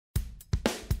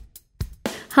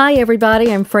Hi,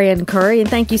 everybody. I'm Fran Curry, and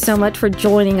thank you so much for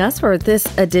joining us for this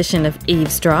edition of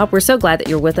Eavesdrop. We're so glad that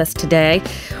you're with us today.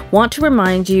 Want to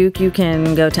remind you, you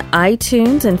can go to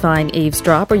iTunes and find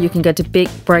Eavesdrop, or you can go to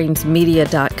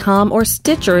bigbrainsmedia.com or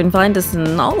Stitcher and find us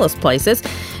in all those places.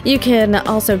 You can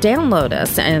also download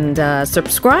us and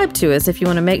subscribe to us if you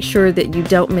want to make sure that you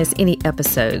don't miss any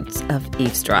episodes of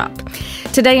Eavesdrop.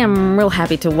 Today, I'm real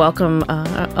happy to welcome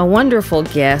a wonderful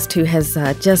guest who has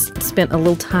just spent a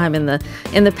little time in the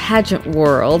pageant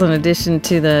world, in addition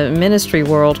to the ministry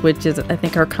world, which is, I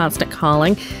think, our constant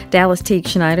calling. Dallas Teague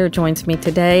Snider joins me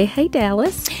today. Hey,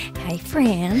 Dallas. Hey,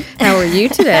 Fran. How are you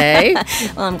today?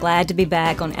 Well, I'm glad to be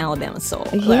back on Alabama Soul.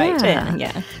 Yeah. Right?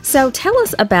 Yeah. So tell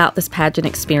us about this pageant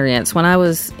experience. When I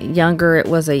was younger, it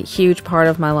was a huge part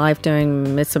of my life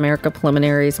doing Miss America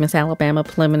preliminaries, Miss Alabama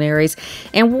preliminaries.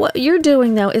 And what you're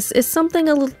doing, though, is something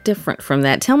a little different from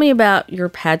that. Tell me about your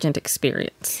pageant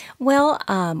experience. Well,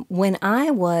 when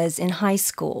I was in high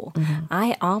school,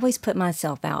 I always put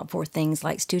myself out for things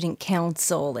like student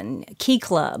council and key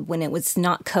club when it was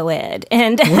not co-ed.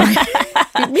 And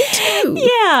Me too.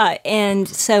 yeah, and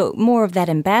so more of that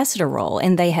ambassador role.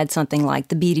 And they had something like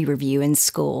the beauty review in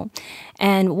school.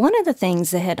 And one of the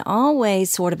things that had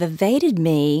always sort of evaded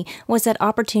me was that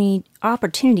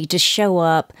opportunity to show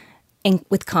up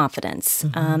with confidence.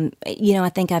 I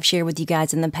think I've shared with you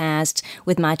guys in the past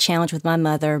with my challenge with my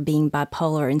mother being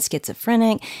bipolar and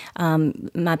schizophrenic.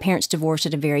 My parents divorced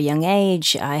at a very young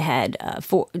age. I had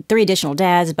 3 additional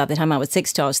dads by the time I was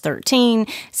 6 till I was 13.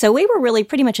 So we were really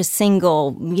pretty much a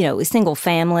single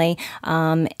family.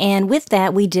 And with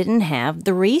that, we didn't have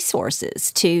the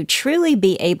resources to truly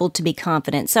be able to be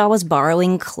confident. So I was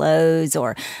borrowing clothes,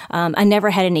 or I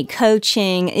never had any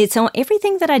coaching. It's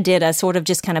everything that I did, I sort of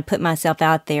just kind of put myself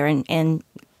out there and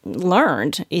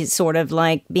learned, is sort of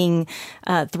like being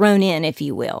thrown in, if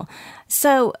you will.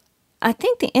 So I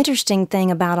think the interesting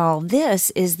thing about all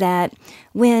this is that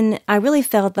when I really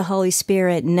felt the Holy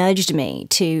Spirit nudged me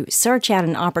to search out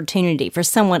an opportunity for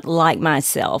someone like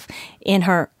myself in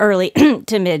her early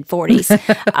to mid 40s,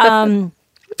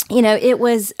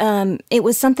 it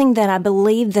was something that I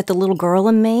believed that the little girl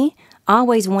in me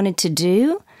always wanted to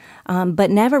do,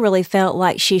 but never really felt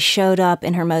like she showed up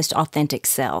in her most authentic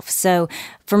self. So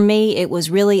for me, it was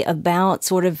really about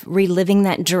sort of reliving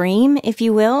that dream, if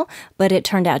you will, but it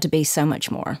turned out to be so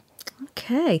much more.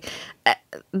 Okay.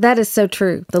 That is so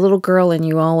true. The little girl in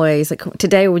you always, like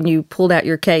today when you pulled out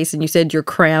your case and you said your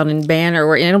crown and banner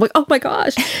were in, I'm like, oh my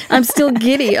gosh, I'm still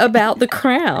giddy about the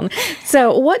crown.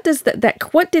 So what does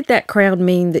what did that crown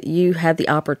mean that you had the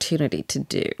opportunity to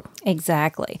do?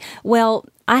 Exactly. Well,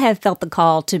 I have felt the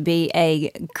call to be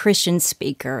a Christian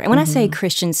speaker. And when I say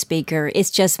Christian speaker, it's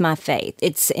just my faith.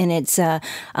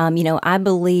 I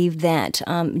believe that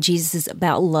Jesus is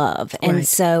about love. And Right.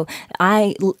 so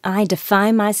I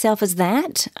define myself as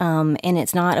that. And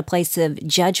it's not a place of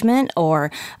judgment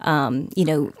or,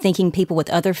 thinking people with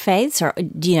other faiths or,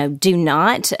 do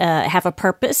not have a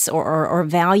purpose or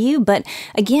value. But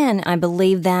again, I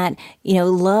believe that,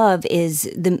 love is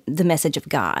the message of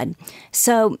God.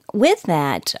 So with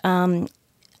that, when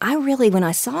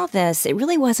I saw this, it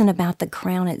really wasn't about the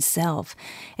crown itself.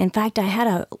 In fact, I had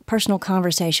a personal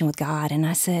conversation with God, and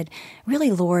I said, really,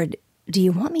 Lord, do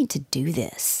you want me to do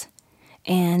this?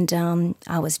 And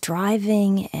I was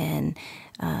driving and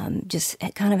just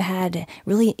kind of had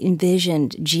really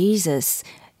envisioned Jesus.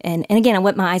 And again,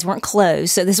 my eyes weren't closed,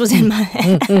 so this was in my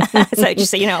head. So just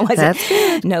so you know,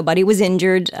 nobody was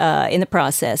injured in the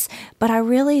process. But I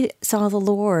really saw the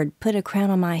Lord put a crown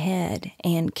on my head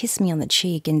and kiss me on the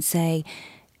cheek and say,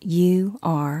 "You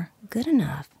are good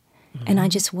enough." And I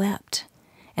just wept.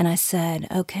 And I said,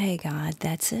 "Okay, God,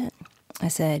 that's it." I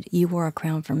said, "You wore a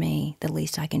crown for me. The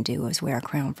least I can do is wear a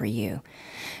crown for you."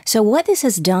 So what this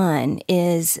has done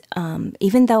is,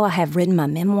 even though I have written my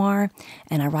memoir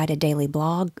and I write a daily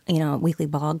blog, a weekly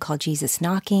blog called Jesus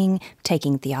Knocking,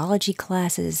 taking theology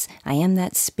classes, I am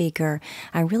that speaker,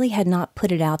 I really had not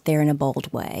put it out there in a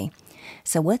bold way.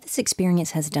 So what this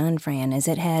experience has done, Fran, is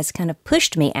it has kind of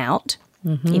pushed me out,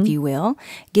 if you will,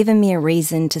 given me a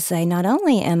reason to say, not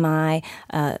only am I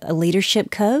a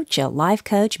leadership coach, a life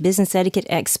coach, business etiquette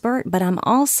expert, but I'm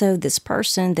also this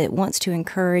person that wants to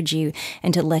encourage you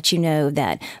and to let you know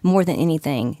that more than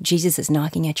anything, Jesus is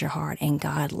knocking at your heart and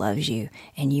God loves you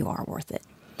and you are worth it.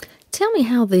 Tell me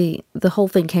how the whole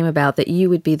thing came about that you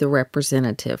would be the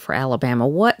representative for Alabama.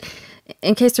 What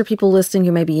in case there are people listening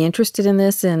who may be interested in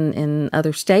this in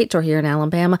other states or here in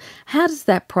Alabama, how does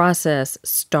that process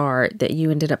start that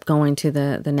you ended up going to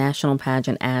the national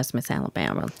pageant as Miss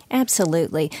Alabama?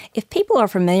 Absolutely. If people are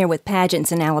familiar with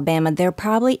pageants in Alabama, they're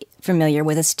probably familiar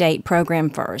with a state program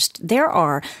first. There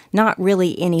are not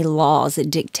really any laws that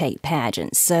dictate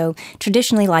pageants. So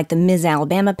traditionally, like the Ms.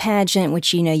 Alabama pageant,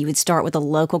 which, you would start with a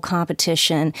local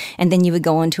competition, and then you would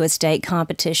go into a state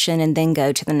competition and then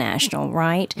go to the national,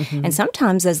 right? Mm-hmm. And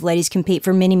sometimes those ladies compete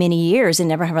for many, many years and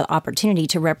never have an opportunity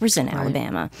to represent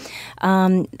Alabama.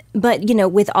 But,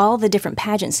 with all the different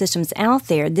pageant systems out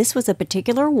there, this was a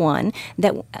particular one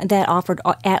that offered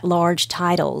at-large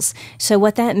titles. So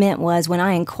what that meant was when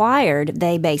I inquired,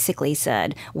 they basically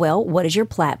said, well, what is your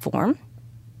platform?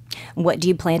 What do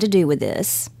you plan to do with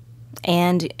this?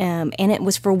 And it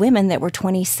was for women that were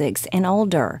 26 and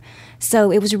older.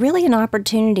 So it was really an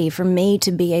opportunity for me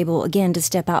to be able, again, to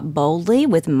step out boldly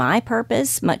with my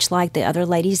purpose, much like the other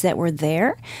ladies that were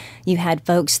there. You had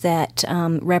folks that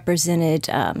represented,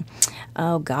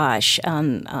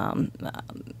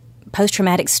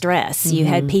 post-traumatic stress. Mm-hmm. You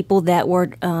had people that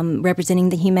were representing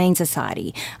the Humane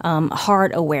Society,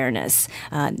 heart awareness.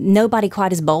 Nobody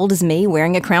quite as bold as me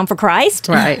wearing a crown for Christ.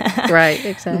 Right,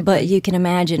 exactly. But you can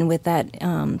imagine with that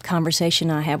conversation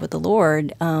I had with the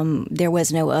Lord, there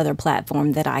was no other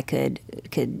platform that I could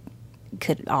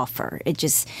offer. It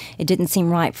didn't seem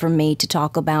right for me to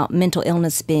talk about mental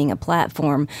illness being a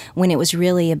platform when it was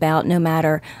really about, no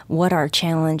matter what our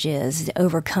challenge is,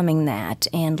 overcoming that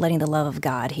and letting the love of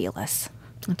God heal us.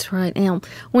 That's right. Now,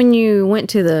 when you went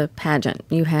to the pageant,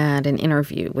 you had an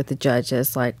interview with the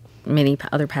judges like many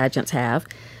other pageants have.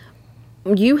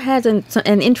 You had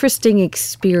an interesting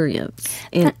experience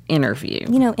in interview.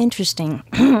 Interesting.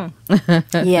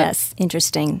 Yes,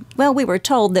 interesting. Well, we were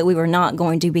told that we were not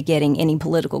going to be getting any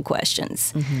political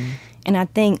questions. Mm-hmm. And I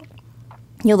think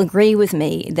you'll agree with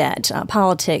me that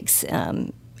politics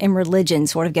and religion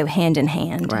sort of go hand in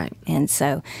hand. Right. And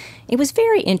so it was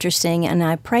very interesting, and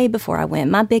I prayed before I went.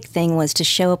 My big thing was to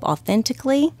show up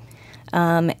authentically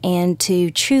and to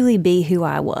truly be who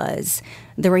I was.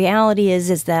 The reality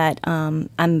is that I'm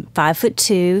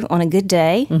 5'2" on a good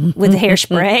day with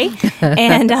hairspray,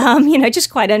 and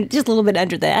just a little bit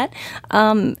under that,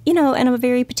 and I'm a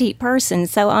very petite person,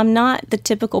 so I'm not the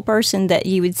typical person that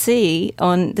you would see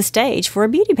on the stage for a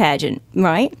beauty pageant,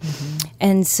 right? Mm-hmm.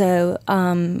 And so,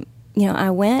 I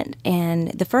went,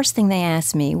 and the first thing they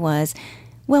asked me was,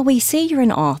 "Well, we see you're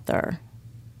an author.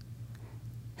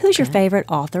 Who's your favorite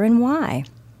author and why?"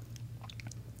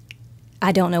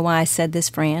 I don't know why I said this,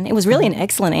 Fran. It was really an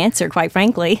excellent answer, quite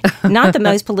frankly. Not the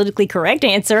most politically correct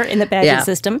answer in the pageant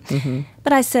system. Mm-hmm.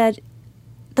 But I said,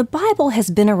 the Bible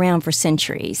has been around for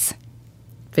centuries.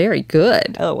 Very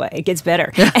good. Oh, wait, it gets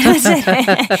better.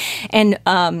 and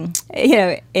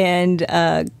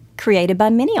created by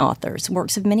many authors,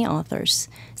 works of many authors,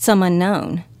 some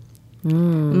unknown.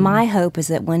 Mm. My hope is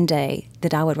that one day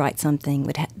that I would write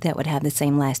something that would have the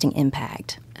same lasting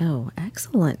impact. Oh,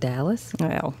 excellent, Dallas.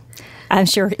 Well, I'm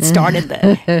sure it started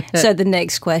there. So the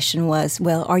next question was,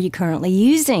 well, are you currently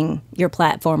using your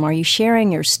platform? Are you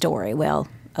sharing your story? Well,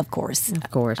 of course.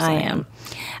 Of course I am.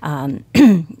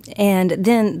 And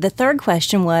then the third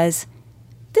question was,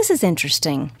 this is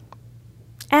interesting.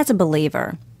 As a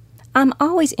believer, I'm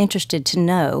always interested to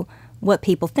know what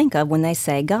people think of when they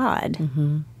say God.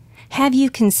 Mm-hmm. Have you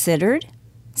considered,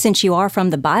 since you are from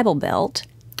the Bible Belt,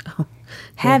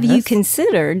 have you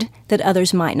considered that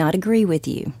others might not agree with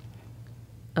you?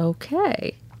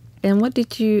 Okay. And how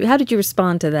did you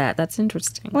respond to that? That's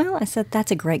interesting. Well, I said,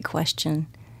 that's a great question.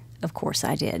 Of course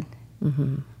I did.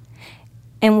 Mm-hmm.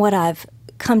 And what I've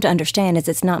come to understand is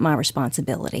it's not my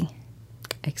responsibility.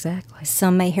 Exactly.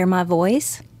 Some may hear my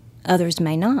voice, others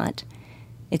may not.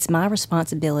 It's my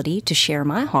responsibility to share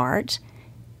my heart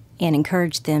and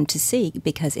encourage them to seek,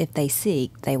 because if they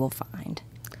seek, they will find.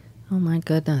 Oh my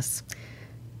goodness.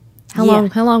 How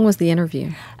long was the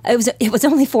interview? It was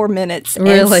only 4 minutes.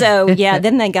 Really? And so,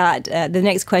 then they got, the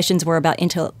next questions were about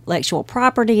intellectual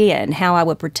property and how I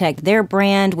would protect their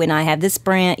brand when I have this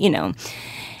brand,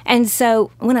 And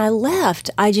so when I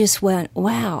left, I just went,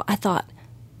 wow, I thought,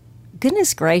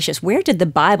 goodness gracious, where did the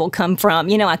Bible come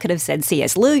from? I could have said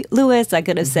C.S. Lewis, I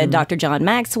could have said Dr. John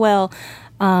Maxwell,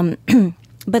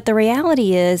 but the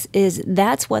reality is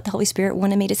that's what the Holy Spirit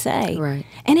wanted me to say. Right.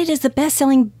 And it is the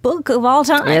best-selling book of all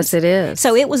time. Yes, it is.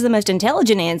 So it was the most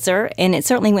intelligent answer, and it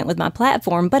certainly went with my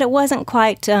platform, but it wasn't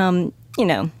quite, it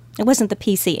wasn't the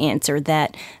PC answer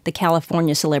that the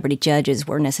California celebrity judges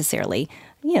were necessarily,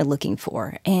 looking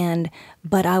for.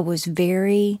 But I was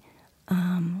very,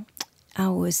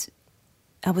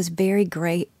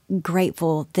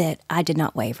 grateful that I did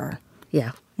not waver.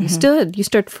 Yeah. You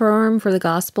stood firm for the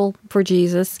gospel, for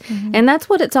Jesus. And that's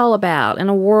what it's all about. In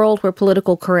a world where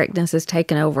political correctness has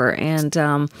taken over and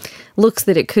looks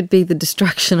that it could be the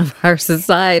destruction of our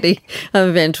society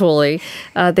eventually,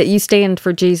 that you stand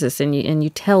for Jesus and you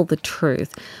tell the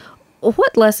truth.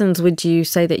 What lessons would you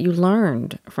say that you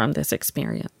learned from this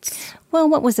experience? Well,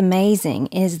 what was amazing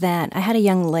is that I had a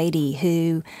young lady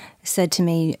who said to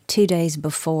me 2 days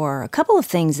before a couple of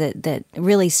things that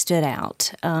really stood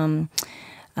out.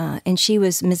 And she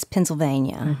was Miss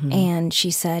Pennsylvania. And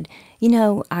she said,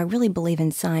 I really believe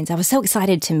in signs. I was so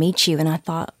excited to meet you. And I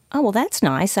thought, oh, well, that's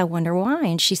nice. I wonder why.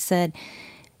 And she said,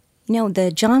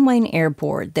 the John Wayne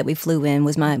Airport that we flew in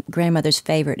was my grandmother's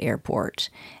favorite airport.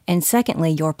 And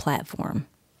secondly, your platform.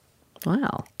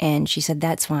 Wow. And she said,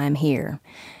 that's why I'm here.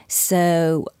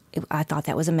 So I thought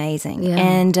that was amazing. Yeah.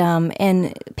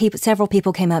 And several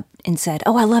people came up and said,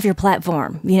 oh, I love your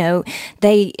platform.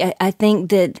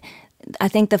 I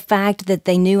think the fact that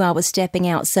they knew I was stepping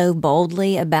out so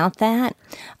boldly about that,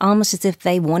 almost as if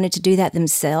they wanted to do that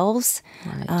themselves.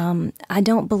 Right. I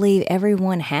don't believe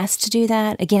everyone has to do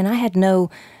that. Again,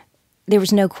 there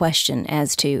was no question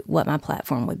as to what my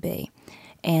platform would be.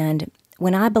 And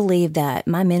when I believe that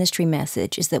my ministry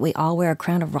message is that we all wear a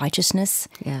crown of righteousness,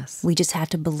 yes, we just have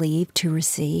to believe to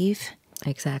receive.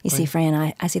 Exactly. You see,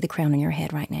 Fran, I see the crown on your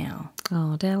head right now.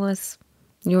 Oh, Dallas,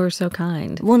 you're so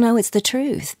kind. Well, no, it's the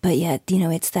truth, but yet,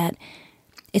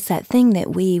 it's that thing that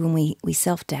when we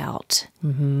self-doubt,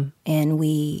 and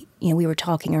we were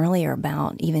talking earlier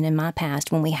about, even in my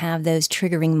past, when we have those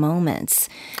triggering moments.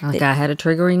 I had a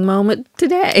triggering moment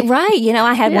today. Right.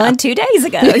 I had one 2 days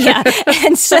ago. Yeah.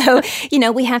 And so,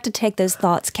 we have to take those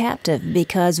thoughts captive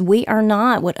because we are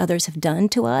not what others have done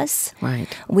to us. Right.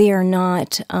 We are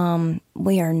not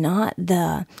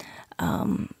the...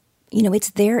 it's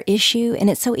their issue, and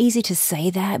it's so easy to say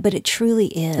that, but it truly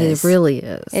is. It really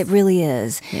is. It really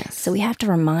is. Yes. So we have to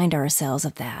remind ourselves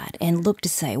of that and look to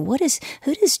say, who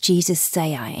does Jesus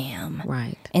say I am?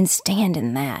 Right. And stand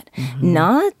in that.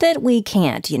 Not that we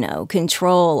can't,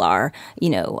 control our,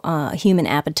 human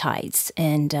appetites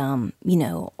and,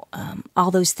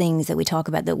 all those things that we talk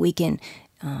about that we can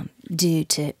do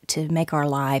to make our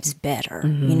lives better,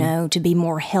 to be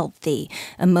more healthy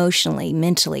emotionally,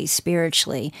 mentally,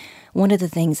 spiritually. One of the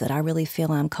things that I really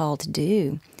feel I'm called to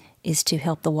do is to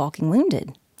help the walking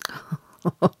wounded.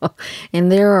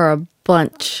 And there are a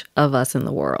bunch of us in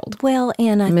the world. Well,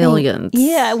 and I millions.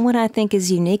 What I think is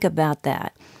unique about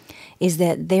that is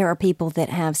that there are people that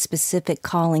have specific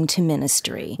calling to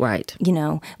ministry. Right.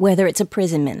 Whether it's a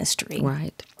prison ministry.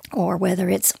 Right. Or whether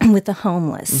it's with the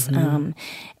homeless, and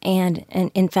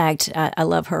in fact, I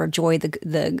love her, Joy,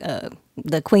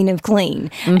 the Queen of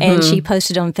Clean, and she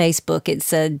posted on Facebook. It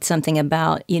said something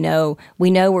about we know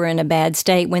we're in a bad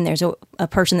state when there's a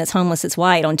person that's homeless that's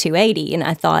white on 280, and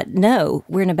I thought, no,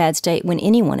 we're in a bad state when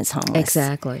anyone is homeless.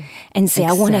 Exactly. And see,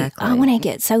 I want to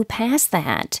get so past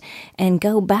that and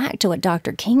go back to what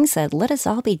Dr. King said. Let us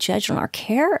all be judged on our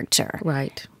character.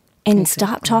 Right. And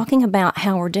stop talking about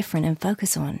how we're different and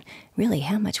focus on really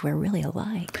how much we're really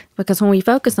alike. Because when we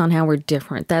focus on how we're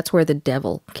different, that's where the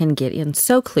devil can get in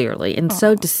so clearly and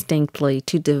so distinctly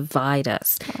to divide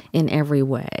us in every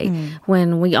way.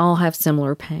 When we all have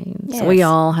similar pains, Yes. we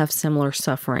all have similar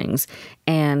sufferings,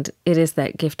 and it is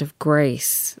that gift of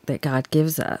grace that God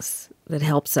gives us that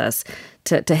helps us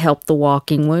to help the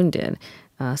walking wounded.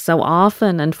 So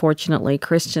often, unfortunately,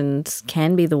 Christians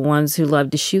can be the ones who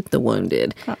love to shoot the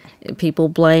wounded. People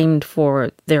blamed for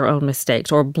their own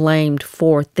mistakes or blamed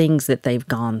for things that they've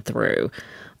gone through.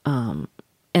 And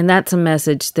that's a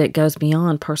message that goes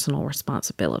beyond personal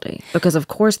responsibility because, of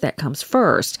course, that comes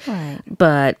first. Right.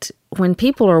 But when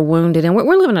people are wounded, and we're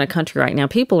living in a country right now,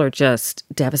 people are just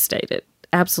devastated.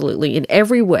 Absolutely, in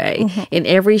every way, in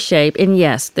every shape. And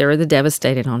yes, there are the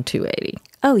devastated on 280.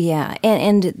 Oh yeah,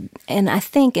 and I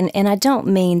think, and I don't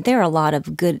mean there's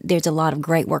a lot of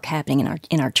great work happening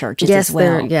in our churches as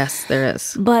well. Yes, there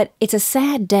is. But it's a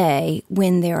sad day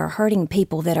when there are hurting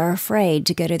people that are afraid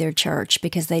to go to their church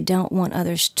because they don't want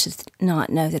others to not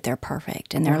know that they're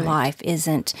perfect and their life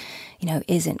isn't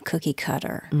cookie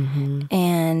cutter.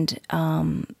 And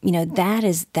that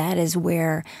is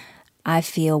where I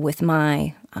feel with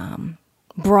my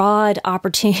broad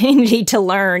opportunity to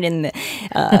learn in the,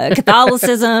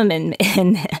 Catholicism, and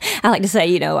I like to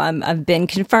say, I've been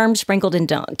confirmed, sprinkled, and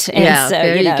dunked. And so,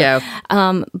 there you go.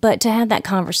 But to have that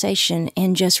conversation,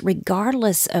 and just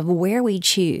regardless of where we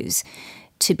choose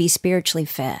to be spiritually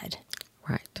fed,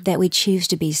 Right. that we choose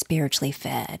to be spiritually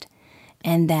fed.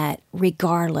 And that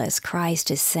regardless,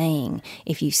 Christ is saying,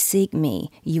 if you seek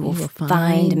me, you will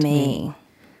find me.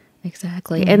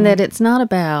 Exactly. And that it's not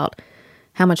about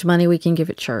how much money we can give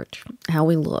at church, how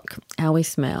we look, how we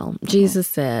smell. Jesus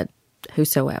said,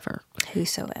 whosoever.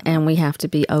 Whosoever. And we have to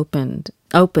be open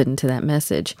to that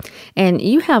message. And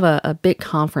you have a big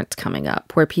conference coming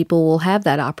up where people will have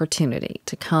that opportunity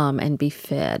to come and be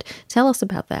fed. Tell us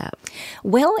about that.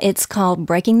 Well, it's called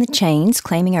Breaking the Chains,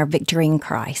 Claiming Our Victory in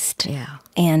Christ. Yeah.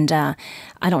 And I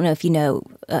don't know if you know,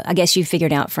 I guess you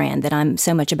figured out, Fran, that I'm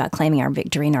so much about claiming our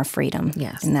victory and our freedom.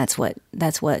 Yes. And that's what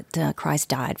Christ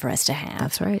died for us to have.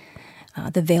 That's right.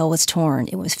 The veil was torn.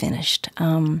 It was finished.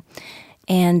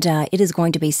 And it is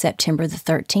going to be September the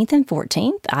 13th and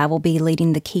 14th. I will be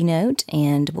leading the keynote,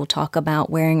 and we'll talk about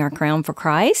wearing our crown for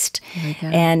Christ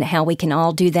and how we can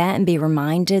all do that and be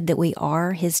reminded that we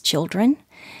are His children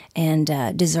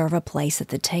and deserve a place at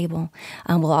the table.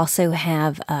 We'll also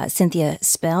have Cynthia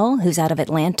Spell, who's out of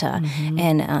Atlanta,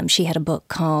 and she had a book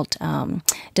called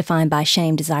Defined by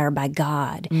Shame, Desired by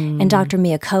God. And Dr.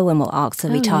 Mia Cohen will also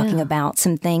be talking about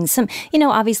some things.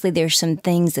 Obviously there's some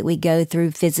things that we go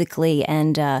through physically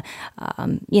and,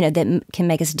 that can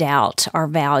make us doubt our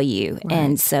value. Right.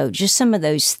 And so just some of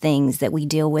those things that we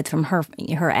deal with from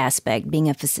her aspect, being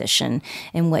a physician,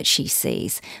 and what she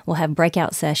sees. We'll have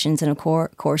breakout sessions and, of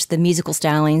course, the musical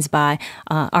stylings by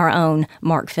our own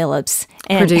Mark Phillips.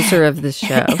 Producer of this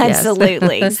show.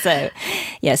 Absolutely. So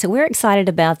we're excited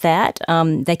about that.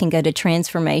 They can go to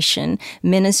Transformation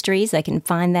Ministries. They can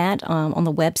find that on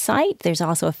the website. There's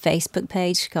also a Facebook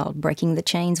page called Breaking the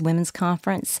Chains Women's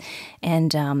Conference,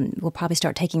 and we'll probably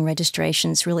start taking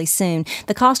registrations really soon.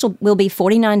 The cost will be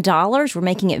 $49. We're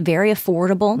making it very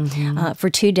affordable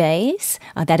for 2 days.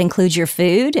 That includes your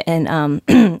food, and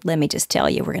let me just tell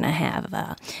you, we're going to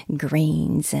have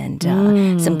greens and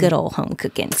some good old home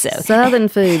cooking. So Southern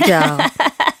food, y'all.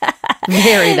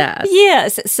 Very nice.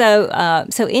 Yes. So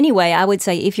anyway, I would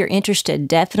say if you're interested,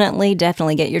 definitely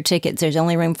get your tickets. There's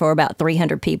only room for about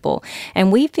 300 people.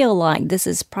 And we feel like this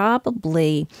is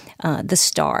probably the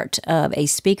start of a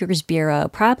speakers bureau,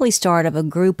 probably start of a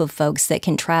group of folks that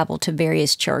can travel to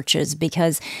various churches,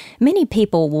 because many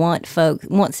people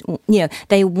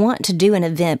they want to do an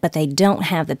event, but they don't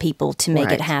have the people to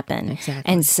make it happen. Exactly.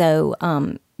 And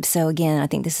so again, I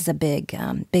think this is a big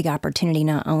opportunity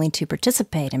not only to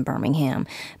participate in Birmingham,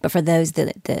 but for those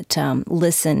that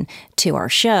listen to our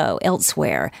show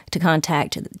elsewhere to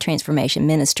contact Transformation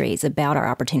Ministries about our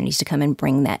opportunities to come and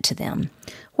bring that to them.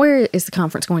 Where is the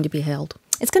conference going to be held?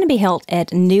 It's going to be held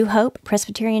at New Hope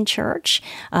Presbyterian Church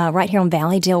right here on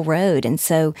Valleydale Road. And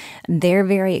so they're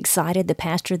very excited. The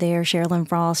pastor there, Sherilyn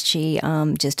Frost, she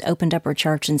just opened up her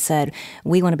church and said,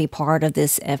 we want to be part of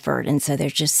this effort. And so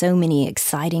there's just so many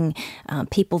exciting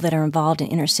people that are involved in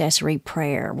intercessory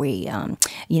prayer. We,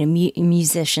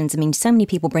 musicians, so many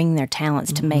people bringing their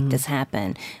talents to make this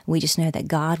happen. We just know that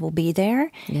God will be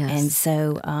there. Yes. And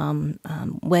so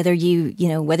whether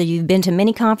you've been to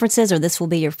many conferences or this will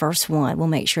be your first one,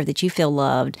 we'll make sure that you feel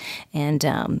loved, and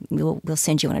we'll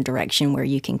send you in a direction where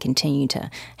you can continue to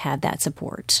have that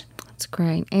support. That's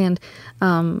great. And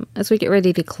as we get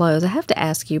ready to close, I have to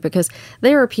ask you, because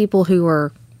there are people who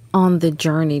are on the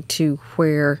journey to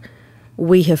where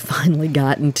we have finally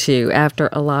gotten to after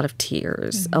a lot of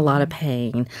tears, a lot of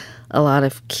pain, a lot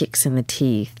of kicks in the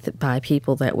teeth by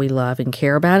people that we love and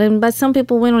care about, and by some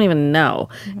people we don't even know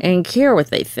and care what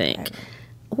they think. Right.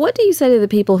 What do you say to the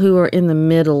people who are in the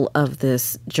middle of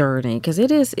this journey? Because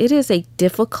it is a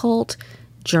difficult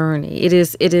journey. It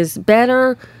is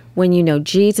better when you know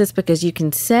Jesus, because you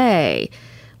can say,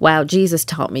 wow, Jesus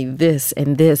taught me this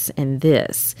and this and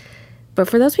this. But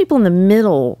for those people in the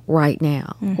middle right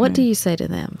now, what do you say to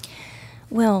them?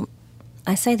 Well,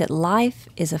 I say that life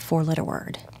is a 4-letter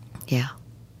word. Yeah.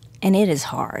 And it is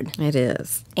hard. It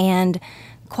is. And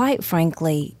quite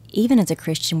frankly, even as a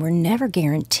Christian, we're never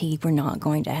guaranteed we're not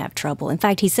going to have trouble. In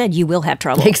fact, he said you will have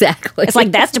trouble. Exactly. It's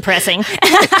like, that's depressing.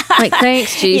 Like,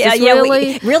 thanks, Jesus.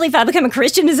 Really? Really, if I become a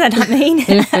Christian, does that not mean?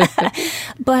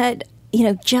 But,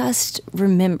 just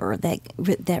remember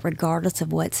that regardless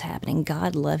of what's happening,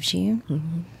 God loves you.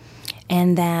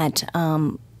 And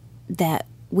that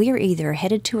we're either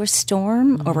headed to a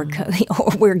storm or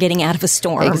we're getting out of a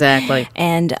storm. Exactly.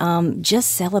 And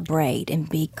just celebrate and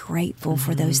be grateful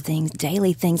for those things,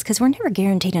 daily things, because we're never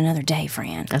guaranteed another day,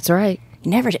 Fran. That's right.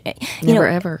 Never,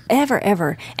 ever.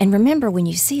 Ever. And remember, when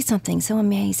you see something so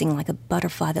amazing like a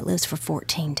butterfly that lives for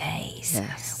 14 days,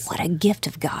 yes, what a gift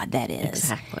of God that is.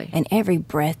 Exactly. And every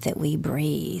breath that we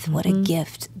breathe, what a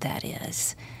gift that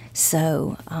is.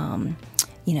 So,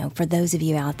 for those of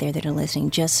you out there that are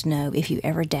listening, just know if you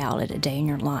ever doubted a day in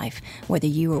your life whether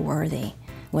you were worthy,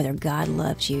 whether God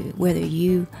loves you, whether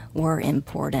you were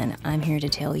important, I'm here to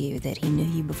tell you that He knew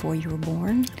you before you were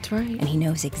born. That's right. And He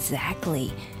knows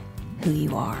exactly who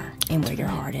you are and where your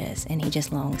heart is, and He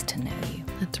just longs to know you.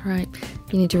 That's right.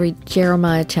 You need to read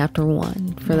Jeremiah chapter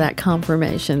 1 for that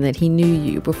confirmation that He knew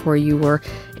you before you were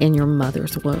in your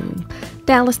mother's womb.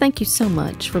 Dallas, thank you so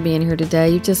much for being here today.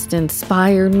 You just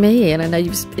inspired me, and I know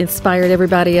you've inspired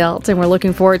everybody else, and we're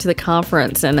looking forward to the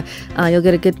conference, and you'll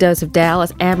get a good dose of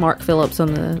Dallas and Mark Phillips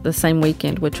on the same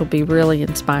weekend, which will be really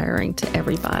inspiring to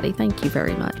everybody. Thank you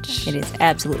very much. It is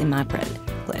absolutely my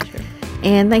pleasure.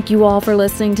 And thank you all for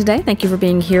listening today. Thank you for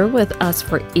being here with us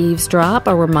for Eavesdrop.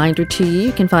 A reminder to you,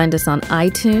 you can find us on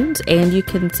iTunes and you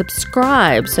can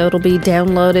subscribe. So it'll be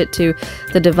downloaded to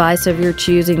the device of your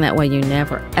choosing. That way you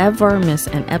never, ever miss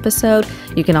an episode.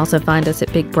 You can also find us at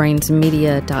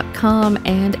bigbrainsmedia.com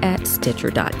and at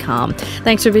Stitcher.com.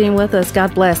 Thanks for being with us.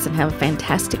 God bless and have a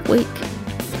fantastic week.